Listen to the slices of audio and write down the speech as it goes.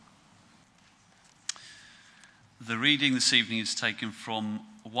The reading this evening is taken from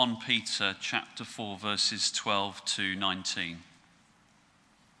 1 Peter chapter 4, verses 12 to 19.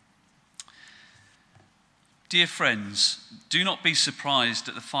 Dear friends, do not be surprised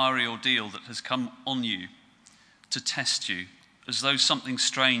at the fiery ordeal that has come on you to test you, as though something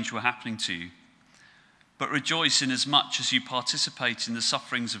strange were happening to you. But rejoice inasmuch as you participate in the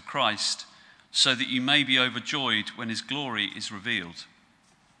sufferings of Christ, so that you may be overjoyed when his glory is revealed.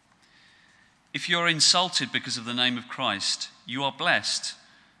 If you are insulted because of the name of Christ, you are blessed,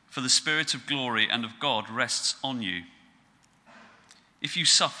 for the Spirit of glory and of God rests on you. If you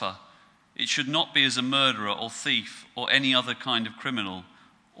suffer, it should not be as a murderer or thief or any other kind of criminal,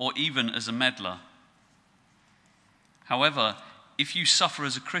 or even as a meddler. However, if you suffer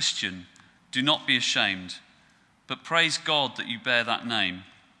as a Christian, do not be ashamed, but praise God that you bear that name.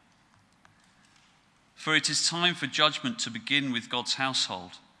 For it is time for judgment to begin with God's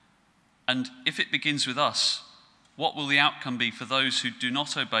household. And if it begins with us, what will the outcome be for those who do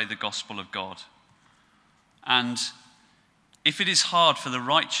not obey the gospel of God? And if it is hard for the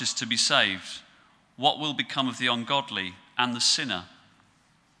righteous to be saved, what will become of the ungodly and the sinner?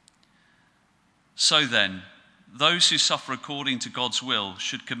 So then, those who suffer according to God's will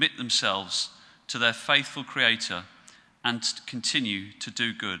should commit themselves to their faithful Creator and continue to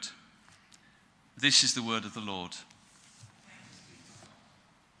do good. This is the word of the Lord.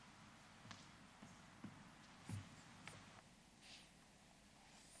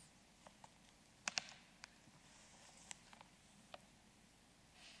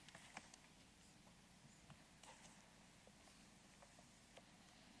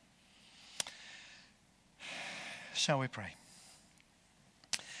 Shall we pray?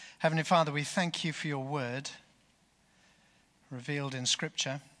 Heavenly Father, we thank you for your word revealed in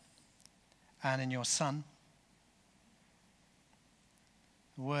Scripture and in your Son.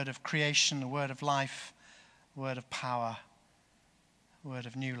 The word of creation, the word of life, the word of power, the word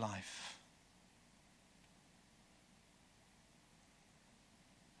of new life.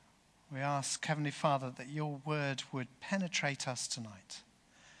 We ask, Heavenly Father, that your word would penetrate us tonight.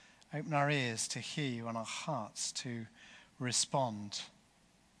 Open our ears to hear you and our hearts to respond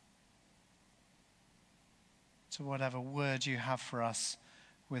to whatever word you have for us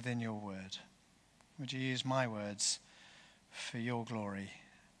within your word. Would you use my words for your glory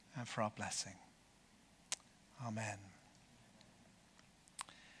and for our blessing? Amen.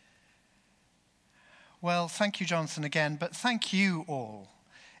 Well, thank you, Jonathan, again, but thank you all.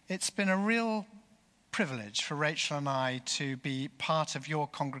 It's been a real privilege for Rachel and I to be part of your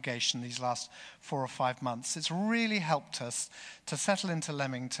congregation these last 4 or 5 months. It's really helped us to settle into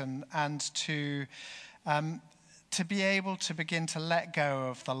Leamington and to be able to begin to let go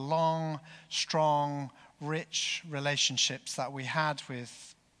of the long, strong, rich relationships that we had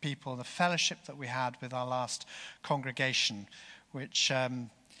with people, the fellowship that we had with our last congregation, which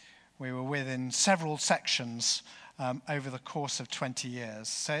we were with in several sections over the course of 20 years.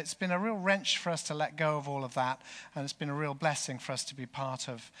 So it's been a real wrench for us to let go of all of that, and it's been a real blessing for us to be part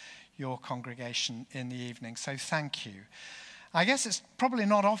of your congregation in the evening. So thank you. I guess it's probably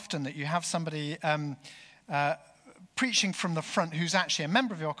not often that you have somebody preaching from the front who's actually a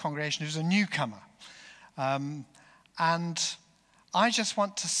member of your congregation, who's a newcomer. And I just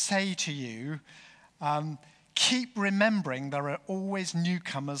want to say to you, keep remembering there are always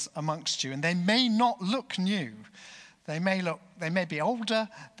newcomers amongst you, and they may not look new. They may be older,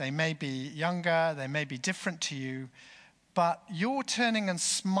 they may be younger, they may be different to you, but your turning and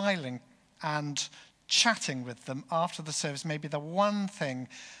smiling and chatting with them after the service may be the one thing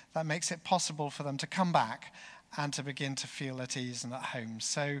that makes it possible for them to come back and to begin to feel at ease and at home.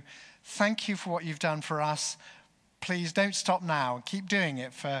 So thank you for what you've done for us. Please don't stop now. Keep doing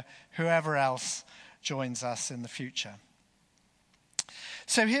it for whoever else joins us in the future.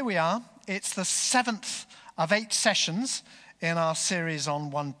 So here we are. It's the 7th of 8 sessions in our series on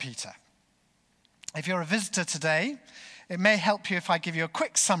 1 Peter. If you're a visitor today, it may help you if I give you a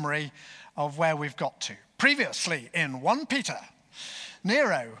quick summary of where we've got to. Previously in 1 Peter,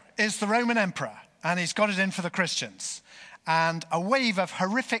 Nero is the Roman emperor, and he's got it in for the Christians. And a wave of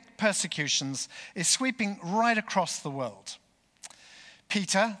horrific persecutions is sweeping right across the world.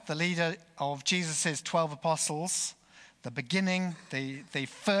 Peter, the leader of Jesus' 12 apostles, the beginning, the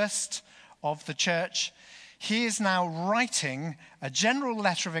first of the church, he is now writing a general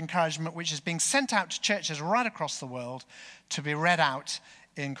letter of encouragement which is being sent out to churches right across the world to be read out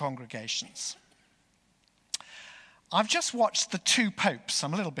in congregations. I've just watched The Two Popes.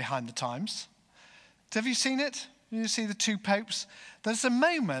 I'm a little behind the times. Have you seen it? You see The Two Popes? There's a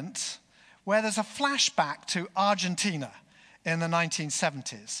moment where there's a flashback to Argentina in the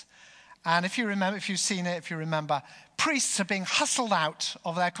 1970s. And if you've seen it, if you remember, priests are being hustled out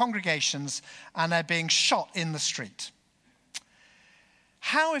of their congregations and they're being shot in the street.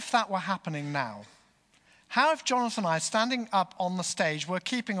 How if that were happening now? How if Jonathan and I, standing up on the stage, were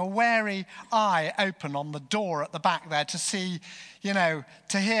keeping a wary eye open on the door at the back there to see, to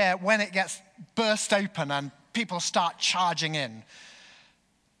hear when it gets burst open and people start charging in?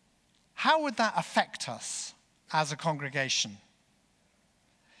 How would that affect us as a congregation?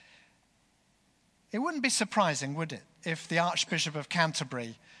 It wouldn't be surprising, would it, if the Archbishop of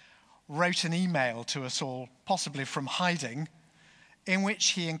Canterbury wrote an email to us all, possibly from hiding, in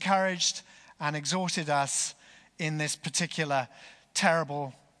which he encouraged and exhorted us in this particular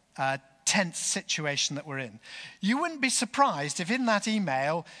terrible, tense situation that we're in. You wouldn't be surprised if in that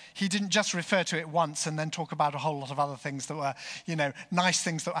email he didn't just refer to it once and then talk about a whole lot of other things that were, nice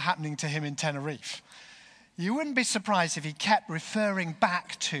things that were happening to him in Tenerife. You wouldn't be surprised if he kept referring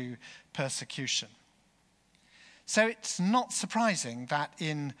back to persecution. So it's not surprising that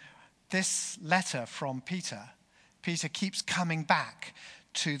in this letter from Peter keeps coming back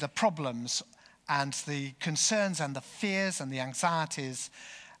to the problems and the concerns and the fears and the anxieties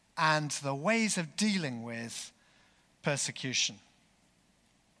and the ways of dealing with persecution.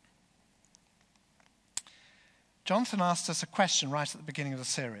 Jonathan asked us a question right at the beginning of the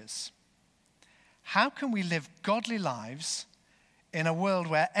series. How can we live godly lives in a world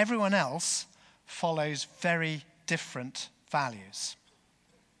where everyone else follows very different values?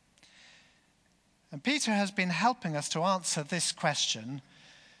 And Peter has been helping us to answer this question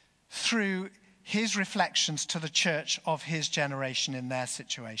through his reflections to the church of his generation in their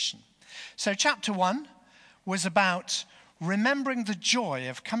situation. So chapter 1 was about remembering the joy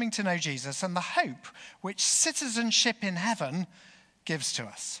of coming to know Jesus and the hope which citizenship in heaven gives to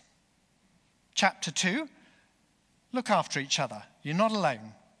us. Chapter 2, look after each other. You're not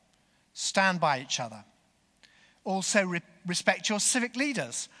alone. Stand by each other. Also respect your civic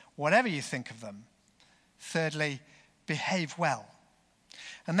leaders, whatever you think of them. Thirdly, behave well.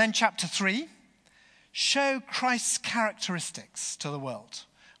 And then chapter 3, show Christ's characteristics to the world.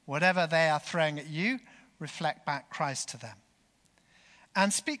 Whatever they are throwing at you, reflect back Christ to them.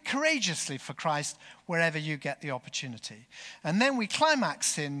 And speak courageously for Christ wherever you get the opportunity. And then we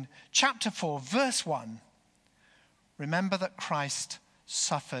climax in chapter 4, verse 1. Remember that Christ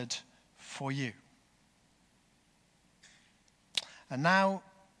suffered for you. And now,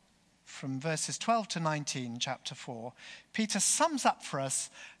 from verses 12 to 19, chapter 4, Peter sums up for us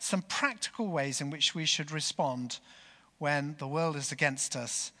some practical ways in which we should respond when the world is against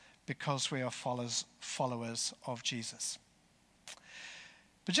us because we are followers of Jesus.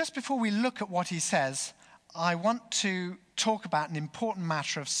 But just before we look at what he says, I want to talk about an important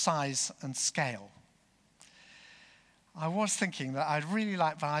matter of size and scale. I was thinking that I'd really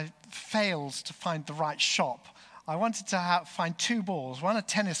like, but I failed to find the right shop. I wanted to find two balls, one a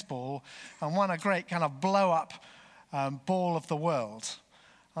tennis ball and one a great kind of blow-up ball of the world.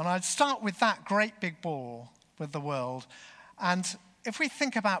 And I'd start with that great big ball with the world. And if we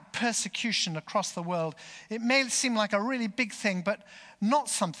think about persecution across the world, it may seem like a really big thing, but not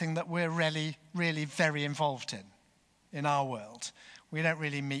something that we're really, really very involved in our world. We don't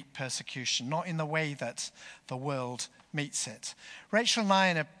really meet persecution, not in the way that the world meets it. Rachel and I,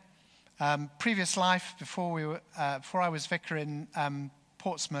 in a previous life, before I was vicar in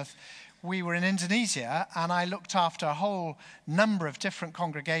Portsmouth, we were in Indonesia, and I looked after a whole number of different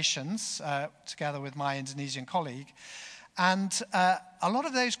congregations together with my Indonesian colleague. And a lot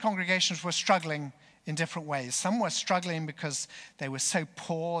of those congregations were struggling in different ways. Some were struggling because they were so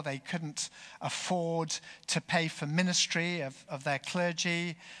poor they couldn't afford to pay for ministry of their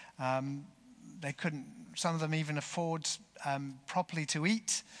clergy. They couldn't, some of them even afford properly to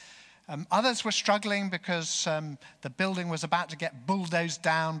eat. Others were struggling because the building was about to get bulldozed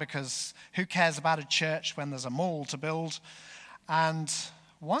down, because who cares about a church when there's a mall to build? And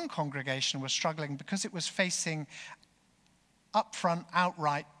one congregation was struggling because it was facing upfront,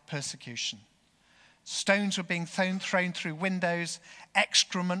 outright persecution. Stones were being thrown through windows.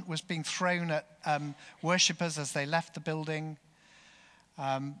 Excrement was being thrown at worshippers as they left the building.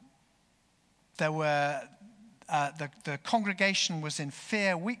 The congregation was in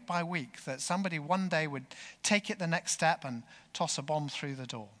fear week by week that somebody one day would take it the next step and toss a bomb through the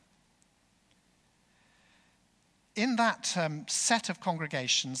door. In that set of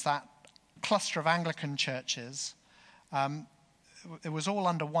congregations, that cluster of Anglican churches, it was all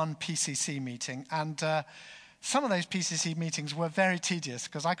under one PCC meeting, and some of those PCC meetings were very tedious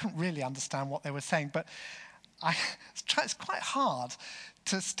because I couldn't really understand what they were saying, but it's quite hard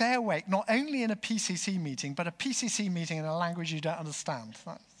to stay awake, not only in a PCC meeting, but a PCC meeting in a language you don't understand.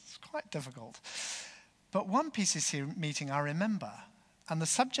 That's It's quite difficult. But one PCC meeting I remember, and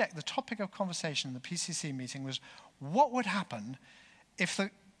the topic of conversation in the PCC meeting was what would happen if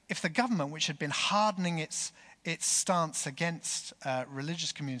the government, which had been hardening its stance against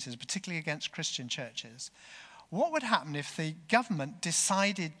religious communities, particularly against Christian churches, what would happen if the government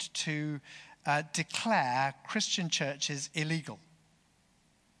decided to declare Christian churches illegal?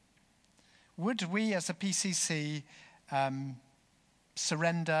 Would we as a PCC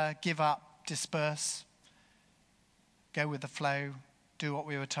surrender, give up, disperse, go with the flow, do what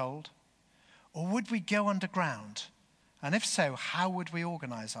we were told? Or would we go underground? And if so, how would we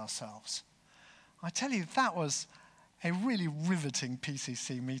organize ourselves? I tell you, that was a really riveting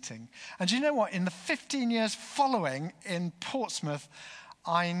PCC meeting. And do you know what? In the 15 years following in Portsmouth,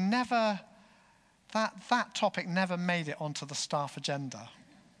 that topic never made it onto the staff agenda.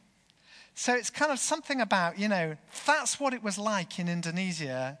 So it's kind of something about, that's what it was like in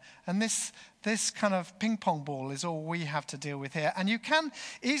Indonesia. And this kind of ping pong ball is all we have to deal with here. And you can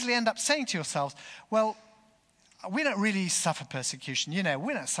easily end up saying to yourselves, well, we don't really suffer persecution.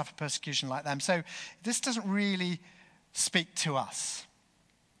 We don't suffer persecution like them. So this doesn't really speak to us.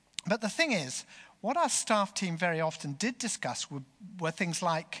 But the thing is, what our staff team very often did discuss were things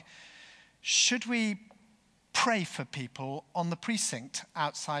like, should we pray for people on the precinct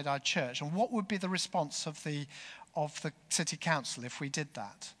outside our church? And what would be the response of the city council if we did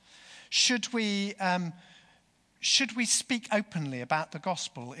that? Should we speak openly about the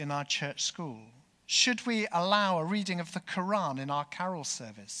gospel in our church school? Should we allow a reading of the Quran in our carol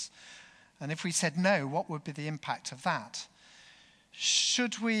service? And if we said no, what would be the impact of that?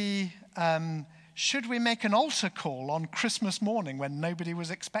 Should we make an altar call on Christmas morning when nobody was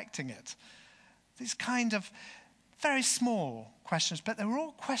expecting it? These kind of very small questions, but they were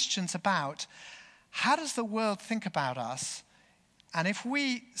all questions about how does the world think about us? And if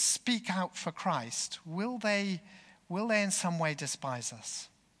we speak out for Christ, will they in some way despise us?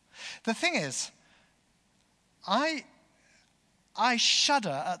 The thing is, I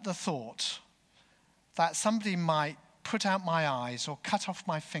shudder at the thought that somebody might put out my eyes or cut off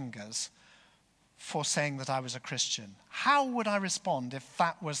my fingers for saying that I was a Christian. How would I respond if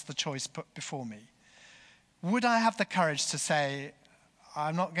that was the choice put before me? Would I have the courage to say,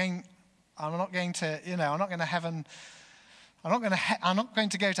 I'm not going to heaven, I'm not going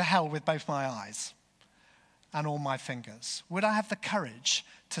to go to hell with both my eyes and all my fingers? Would I have the courage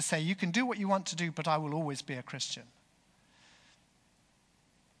to say, you can do what you want to do, but I will always be a Christian?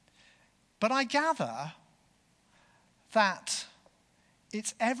 But I gather that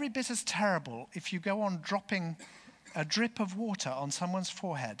it's every bit as terrible if you go on dropping a drip of water on someone's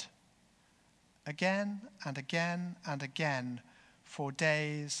forehead again and again and again for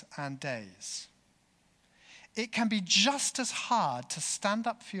days and days. It can be just as hard to stand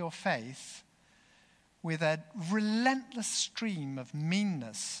up for your faith with a relentless stream of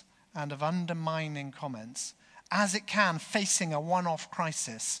meanness and of undermining comments as it can facing a one-off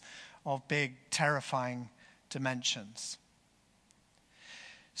crisis of big, terrifying dimensions.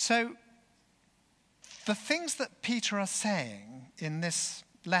 So, the things that Peter is saying in this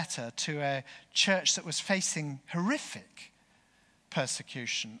letter to a church that was facing horrific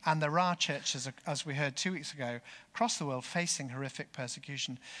persecution, and there are churches, as we heard 2 weeks ago, across the world facing horrific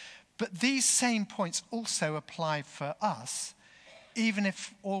persecution, but these same points also apply for us, even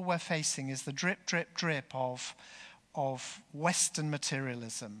if all we're facing is the drip, drip, drip of Western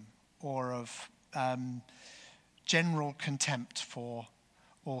materialism or of general contempt for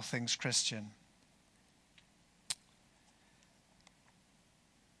all things Christian.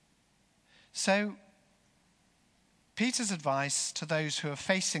 So, Peter's advice to those who are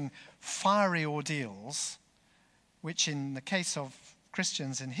facing fiery ordeals, which in the case of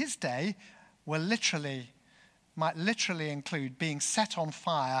Christians in his day might literally include being set on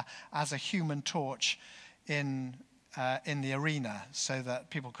fire as a human torch in the arena so that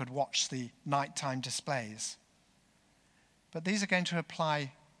people could watch the nighttime displays. But these are going to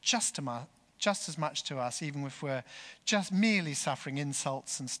apply just as much to us, even if we're just merely suffering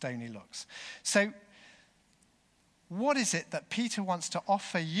insults and stony looks. So, what is it that Peter wants to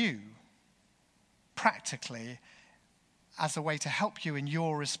offer you practically as a way to help you in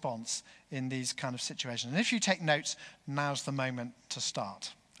your response in these kind of situations? And if you take notes, now's the moment to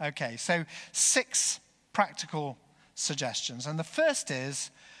start. Okay, so 6 practical suggestions. And the first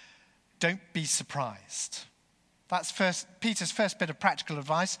is, don't be surprised. That's Peter's first bit of practical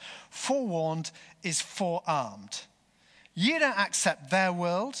advice. Forewarned is forearmed. You don't accept their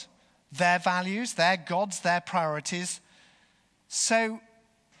world, their values, their gods, their priorities. So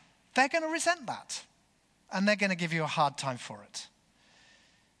they're going to resent that. And they're going to give you a hard time for it.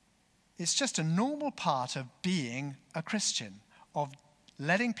 It's just a normal part of being a Christian, of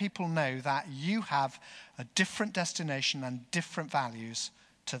letting people know that you have a different destination and different values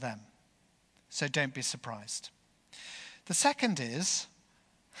to them. So don't be surprised. The second is,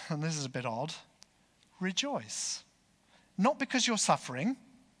 and this is a bit odd, rejoice. Not because you're suffering,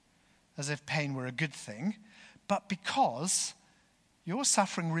 as if pain were a good thing, but because your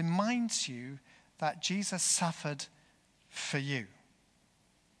suffering reminds you that Jesus suffered for you.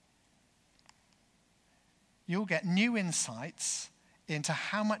 You'll get new insights into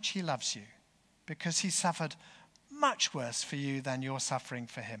how much he loves you because he suffered much worse for you than you're suffering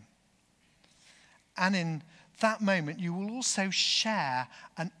for him. And in that moment, you will also share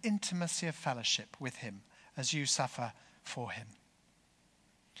an intimacy of fellowship with him as you suffer for him.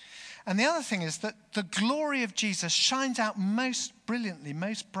 And the other thing is that the glory of Jesus shines out most brilliantly,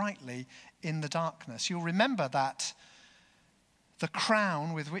 most brightly in the darkness. You'll remember that the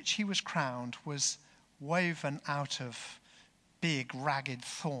crown with which he was crowned was woven out of big, ragged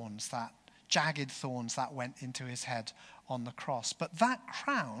thorns, that jagged thorns that went into his head on the cross. But that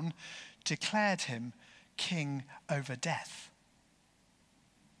crown declared him king over death.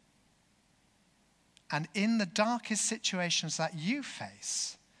 And in the darkest situations that you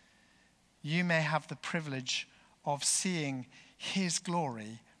face, you may have the privilege of seeing his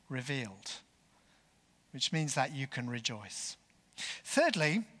glory revealed, which means that you can rejoice.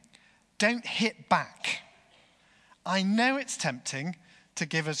 Thirdly, don't hit back. I know it's tempting to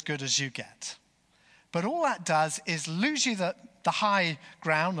give as good as you get, but all that does is lose you the high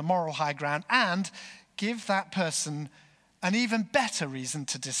ground, the moral high ground, and give that person an even better reason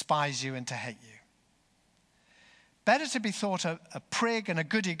to despise you and to hate you. Better to be thought a prig and a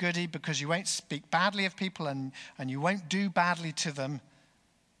goody-goody because you won't speak badly of people and you won't do badly to them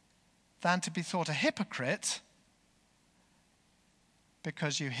than to be thought a hypocrite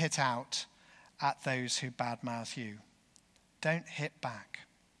because you hit out at those who badmouth you. Don't hit back.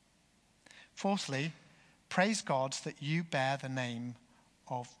 Fourthly, praise God that you bear the name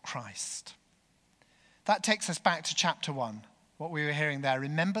of Christ. That takes us back to chapter 1. What we were hearing there.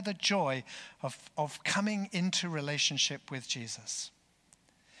 Remember the joy of coming into relationship with Jesus.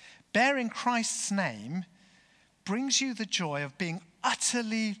 Bearing Christ's name brings you the joy of being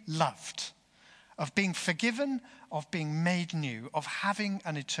utterly loved, of being forgiven, of being made new, of having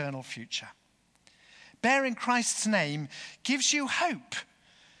an eternal future. Bearing Christ's name gives you hope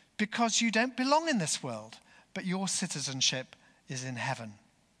because you don't belong in this world, but your citizenship is in heaven.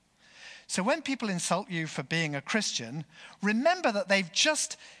 So when people insult you for being a Christian, remember that they've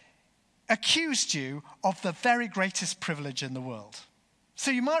just accused you of the very greatest privilege in the world.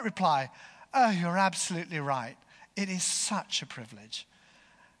 So you might reply, oh, you're absolutely right. It is such a privilege.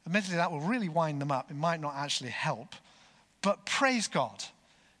 Admittedly, that will really wind them up. It might not actually help. But praise God,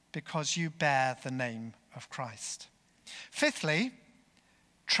 because you bear the name of Christ. Fifthly,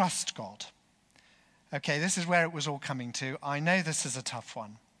 trust God. Okay, this is where it was all coming to. I know this is a tough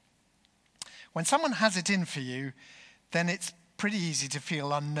one. When someone has it in for you, then it's pretty easy to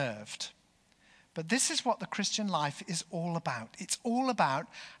feel unnerved. But this is what the Christian life is all about. It's all about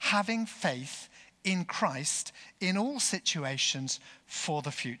having faith in Christ in all situations for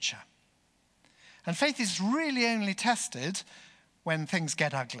the future. And faith is really only tested when things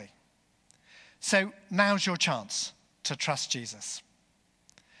get ugly. So now's your chance to trust Jesus.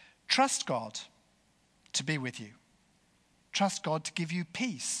 Trust God to be with you. Trust God to give you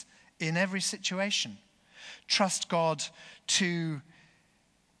peace in every situation. Trust God to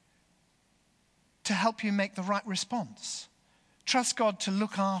help you make the right response. Trust God to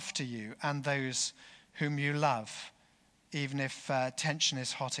look after you and those whom you love, even if tension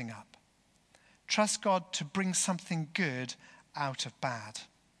is hotting up. Trust God to bring something good out of bad.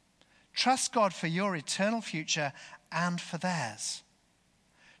 Trust God for your eternal future and for theirs.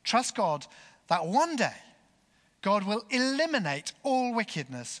 Trust God that one day God will eliminate all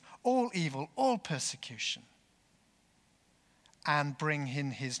wickedness, all evil, all persecution, and bring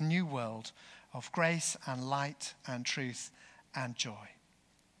in his new world of grace and light and truth and joy.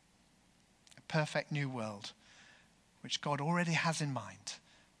 A perfect new world which God already has in mind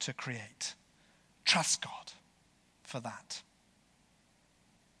to create. Trust God for that.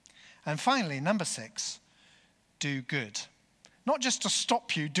 And finally, number 6, do good. Not just to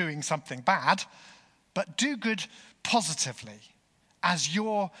stop you doing something bad, but do good positively as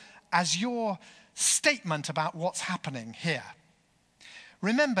your statement about what's happening here.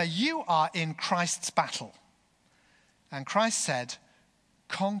 Remember, you are in Christ's battle. And Christ said,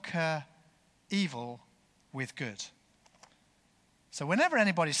 conquer evil with good. So whenever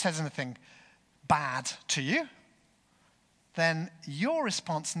anybody says anything bad to you, then your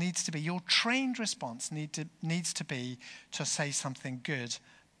response needs to be, your trained response needs to be to say something good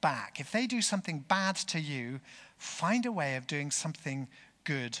back. If they do something bad to you, find a way of doing something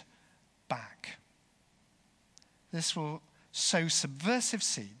good back. This will sow subversive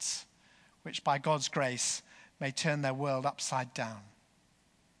seeds, which by God's grace may turn their world upside down.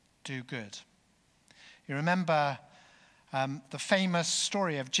 Do good. You remember the famous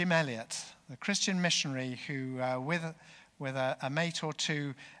story of Jim Elliot, the Christian missionary who, with a mate or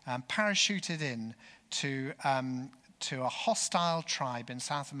two, parachuted in to a hostile tribe in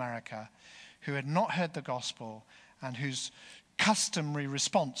South America who had not heard the gospel and whose customary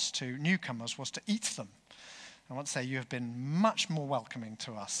response to newcomers was to eat them. I want to say you have been much more welcoming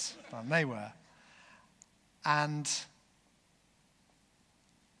to us than they were. And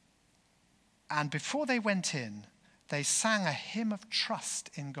before they went in, they sang a hymn of trust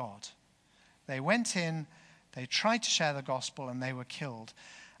in God. They went in, they tried to share the gospel, and they were killed.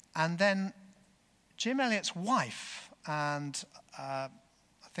 And then Jim Elliot's wife and I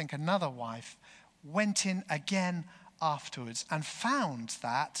think another wife went in again afterwards and found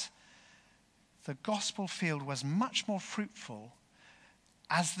that the gospel field was much more fruitful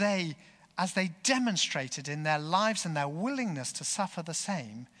as they demonstrated in their lives and their willingness to suffer the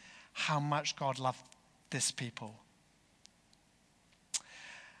same how much God loved this people.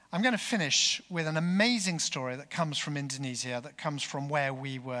 I'm going to finish with an amazing story that comes from Indonesia, that comes from where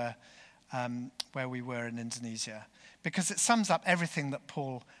we were in Indonesia, because it sums up everything that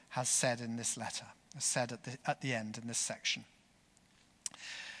Paul has said in this letter, said at the end in this section.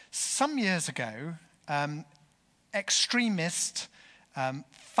 Some years ago, extremist,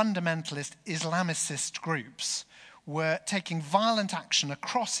 fundamentalist, Islamicist groups were taking violent action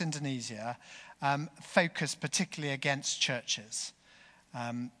across Indonesia, focused particularly against churches.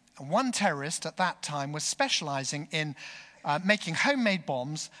 One terrorist at that time was specializing in making homemade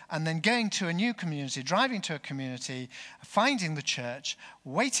bombs and then going to a new community, driving to a community, finding the church,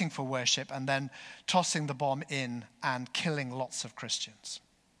 waiting for worship, and then tossing the bomb in and killing lots of Christians.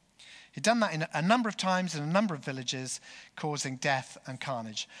 He'd done that a number of times in a number of villages, causing death and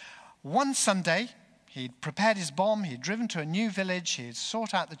carnage. One Sunday, he'd prepared his bomb, he'd driven to a new village, he'd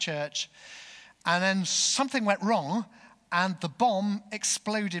sought out the church, and then something went wrong, and the bomb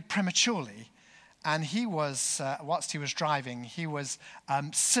exploded prematurely. And he was, whilst he was driving, he was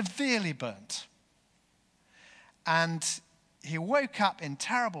severely burnt. And he woke up in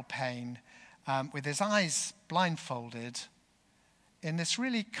terrible pain, with his eyes blindfolded, in this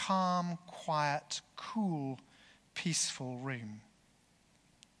really calm, quiet, cool, peaceful room.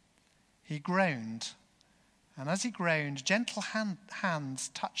 He groaned, and as he groaned, gentle hands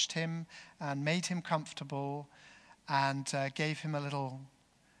touched him and made him comfortable and gave him a little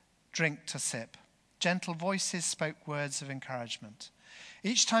drink to sip. Gentle voices spoke words of encouragement.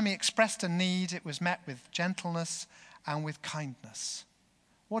 Each time he expressed a need, it was met with gentleness and with kindness.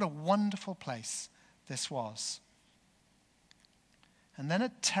 What a wonderful place this was. And then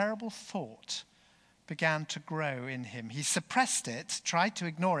a terrible thought began to grow in him. He suppressed it, tried to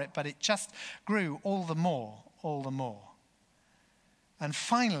ignore it, but it just grew all the more. And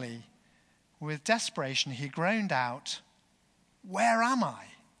finally, with desperation, he groaned out, "Where am I?"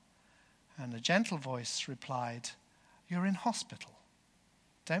 And a gentle voice replied, "You're in hospital.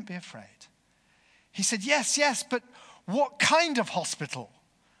 Don't be afraid." He said, Yes, but what kind of hospital?"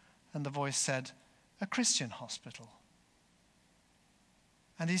 And the voice said, "A Christian hospital."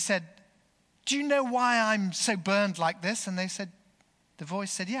 And he said, "Do you know why I'm so burned like this?" And the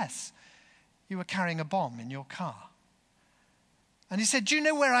voice said, "Yes, you were carrying a bomb in your car." And he said, "Do you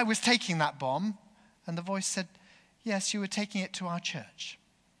know where I was taking that bomb?" And the voice said, "Yes, you were taking it to our church."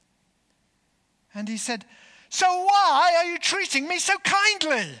 And he said, "So why are you treating me so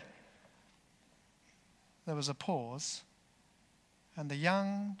kindly?" There was a pause, and the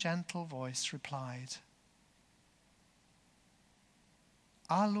young, gentle voice replied,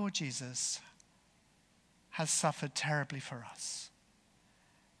 "Our Lord Jesus has suffered terribly for us,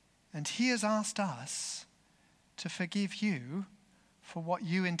 and he has asked us to forgive you for what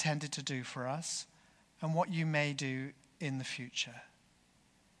you intended to do for us and what you may do in the future.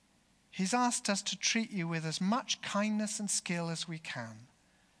 He's asked us to treat you with as much kindness and skill as we can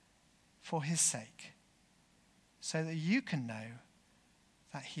for his sake, so that you can know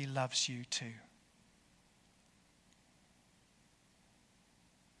that he loves you too."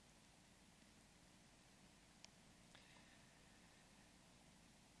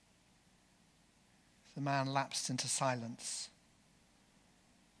 The man lapsed into silence,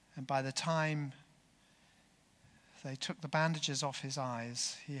 and by the time they took the bandages off his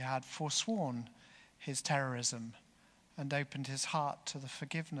eyes, he had forsworn his terrorism and opened his heart to the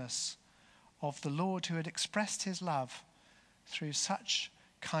forgiveness of the Lord, who had expressed his love through such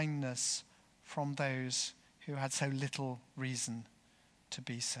kindness from those who had so little reason to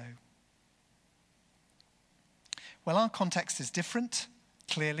be so. Well, our context is different,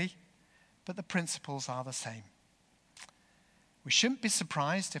 clearly, but the principles are the same. We shouldn't be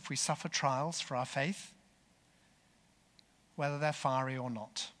surprised if we suffer trials for our faith, whether they're fiery or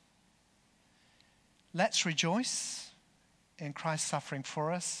not. Let's rejoice in Christ's suffering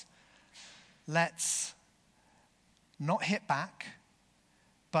for us. Let's not hit back,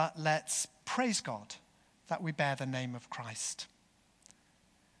 but let's praise God that we bear the name of Christ.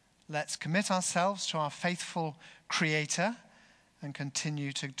 Let's commit ourselves to our faithful Creator and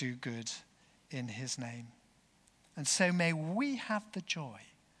continue to do good in his name. And so may we have the joy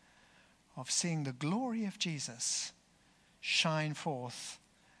of seeing the glory of Jesus shine forth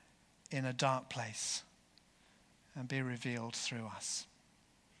in a dark place and be revealed through us.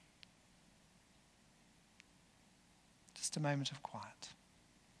 Just a moment of quiet.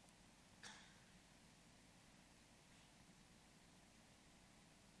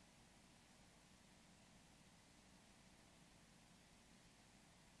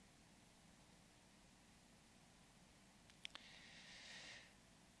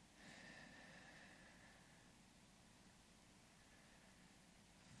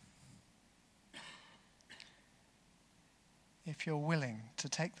 If you're willing to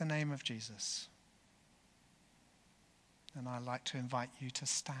take the name of Jesus, then I'd like to invite you to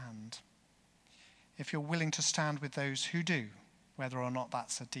stand. If you're willing to stand with those who do, whether or not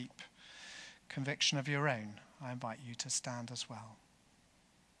that's a deep conviction of your own, I invite you to stand as well.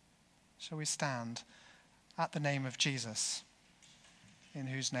 Shall we stand at the name of Jesus, in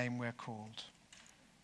whose name we're called?